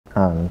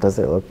Does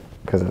it look,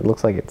 because it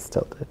looks like it's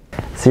tilted.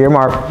 So your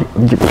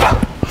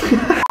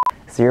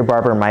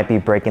barber might be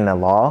breaking the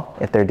law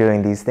if they're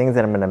doing these things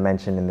that I'm going to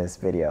mention in this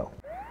video.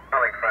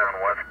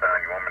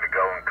 Westbound, you want me to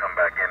go and come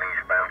back in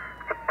eastbound?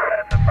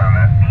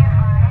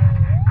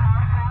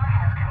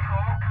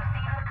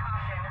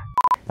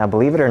 Now,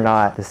 believe it or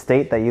not, the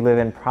state that you live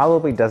in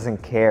probably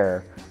doesn't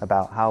care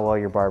about how well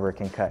your barber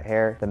can cut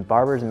hair. The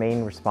barber's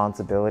main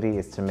responsibility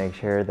is to make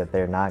sure that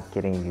they're not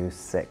getting you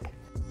sick.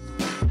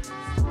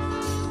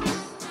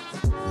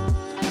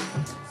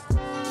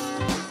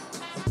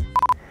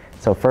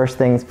 So first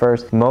things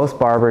first, most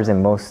barbers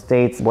in most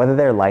states, whether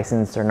they're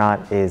licensed or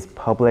not, is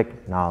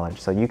public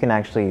knowledge. So you can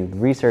actually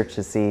research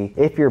to see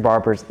if your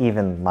barber's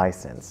even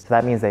licensed. So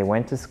that means they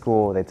went to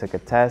school, they took a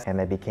test, and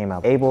they became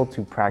able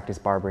to practice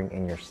barbering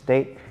in your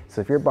state. So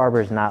if your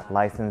barber is not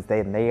licensed,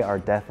 they are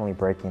definitely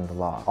breaking the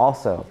law.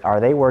 Also, are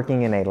they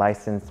working in a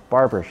licensed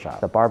barbershop?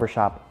 The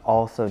barbershop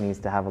also needs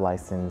to have a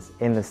license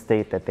in the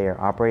state that they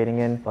are operating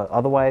in, but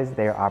otherwise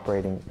they are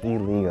operating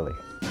illegally.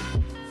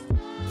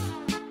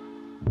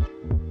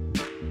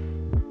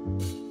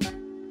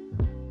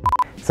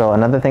 So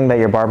another thing that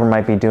your barber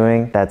might be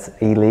doing that's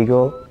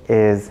illegal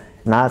is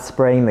not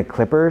spraying the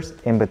clippers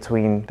in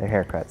between the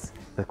haircuts.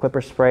 The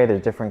clipper spray,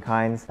 there's different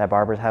kinds that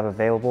barbers have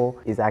available,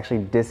 is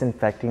actually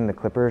disinfecting the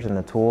clippers and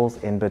the tools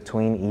in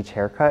between each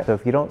haircut. So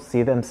if you don't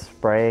see them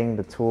spraying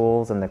the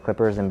tools and the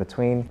clippers in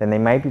between, then they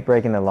might be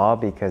breaking the law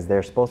because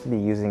they're supposed to be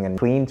using a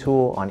clean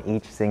tool on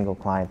each single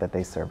client that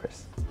they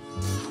service.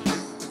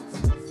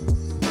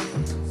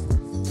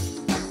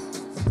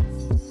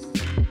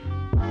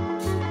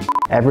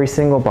 Every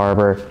single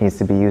barber needs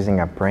to be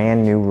using a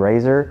brand new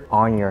razor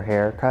on your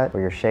haircut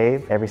or your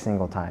shave every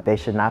single time. They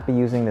should not be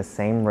using the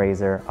same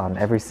razor on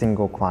every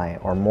single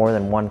client, or more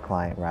than one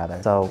client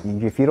rather. So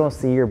if you don't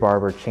see your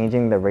barber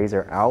changing the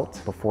razor out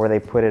before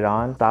they put it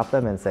on, stop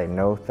them and say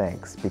no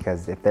thanks,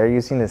 because if they're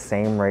using the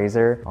same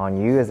razor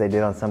on you as they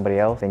did on somebody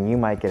else, then you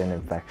might get an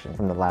infection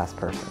from the last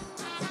person.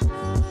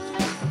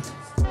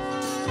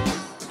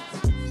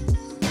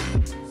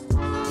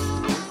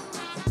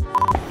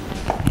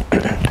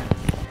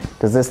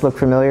 Does this look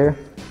familiar?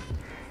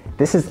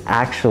 This is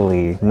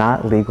actually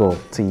not legal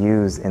to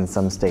use in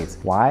some states.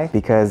 Why?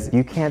 Because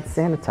you can't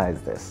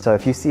sanitize this. So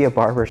if you see a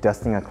barber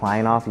dusting a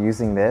client off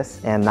using this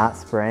and not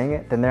spraying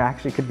it, then there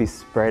actually could be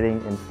spreading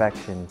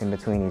infection in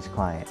between each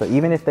client. So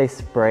even if they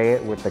spray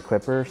it with the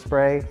clipper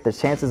spray, the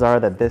chances are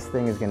that this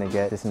thing is gonna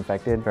get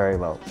disinfected very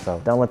low. So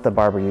don't let the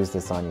barber use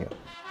this on you.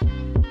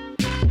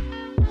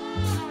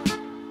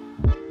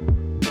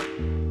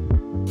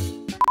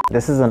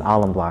 This is an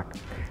alum block.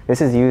 This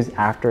is used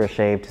after a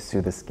shave to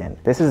soothe the skin.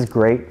 This is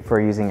great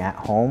for using at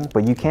home,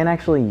 but you can't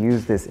actually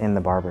use this in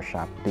the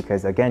barbershop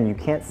because, again, you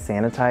can't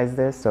sanitize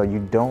this, so you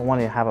don't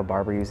want to have a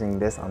barber using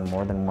this on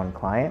more than one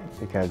client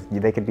because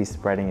they could be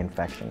spreading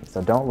infections.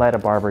 So don't let a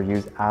barber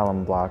use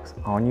alum blocks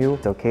on you.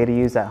 It's okay to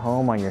use at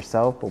home on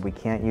yourself, but we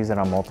can't use it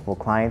on multiple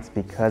clients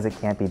because it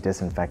can't be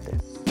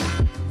disinfected.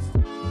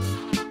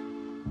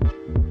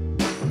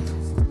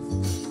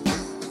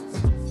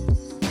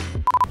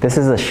 This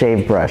is a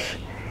shave brush.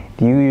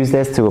 You use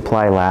this to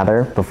apply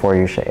lather before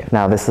you shave.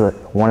 Now this is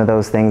one of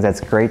those things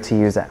that's great to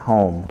use at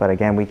home, but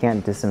again, we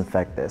can't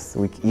disinfect this.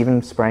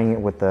 Even spraying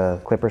it with the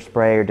clipper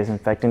spray or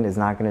disinfectant is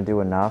not gonna do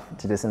enough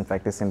to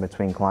disinfect this in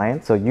between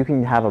clients. So you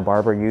can have a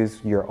barber use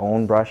your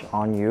own brush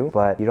on you,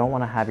 but you don't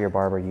wanna have your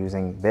barber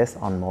using this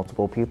on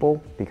multiple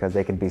people because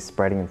they could be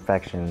spreading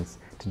infections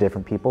to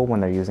different people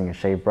when they're using a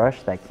shave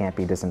brush that can't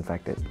be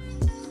disinfected.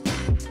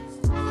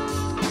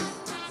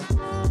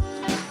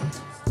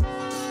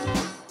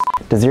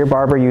 Does your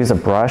barber use a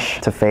brush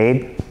to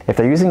fade? If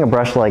they're using a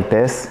brush like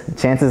this,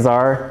 chances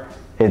are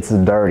it's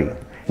dirty.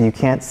 You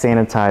can't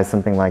sanitize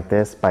something like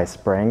this by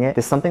spraying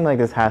it. Something like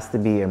this has to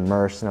be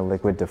immersed in a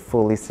liquid to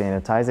fully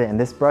sanitize it, and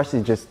this brush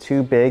is just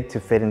too big to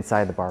fit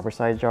inside the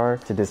barbicide jar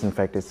to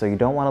disinfect it. So you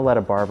don't want to let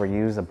a barber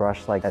use a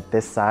brush like at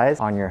this size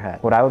on your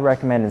head. What I would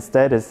recommend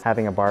instead is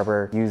having a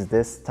barber use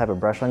this type of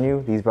brush on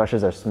you. These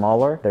brushes are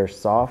smaller, they're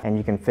soft, and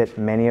you can fit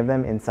many of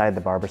them inside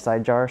the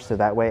barbicide jar, so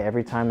that way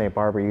every time a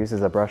barber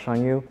uses a brush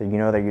on you, you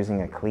know they're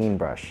using a clean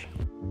brush.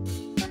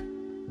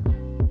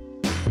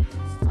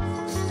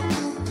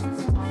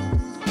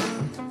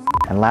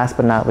 And last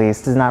but not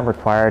least, this is not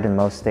required in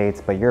most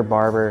states, but your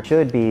barber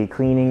should be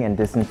cleaning and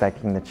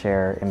disinfecting the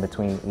chair in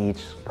between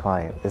each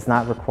client. It's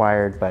not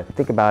required, but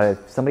think about it.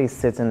 If somebody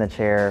sits in the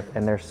chair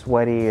and they're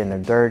sweaty and they're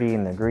dirty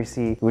and they're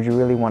greasy, would you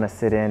really want to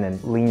sit in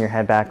and lean your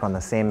head back on the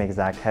same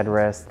exact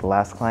headrest the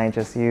last client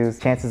just used?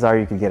 Chances are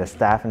you could get a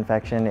staph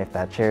infection if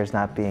that chair is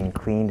not being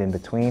cleaned in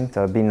between.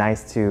 So it'd be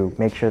nice to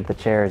make sure the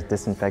chair is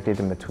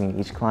disinfected in between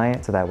each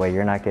client, so that way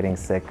you're not getting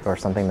sick or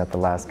something that the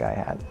last guy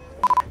had.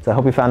 So I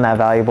hope you found that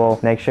valuable.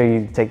 Make sure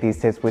you take these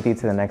tips with you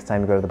to the next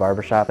time you go to the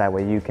barbershop. That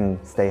way you can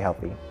stay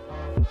healthy.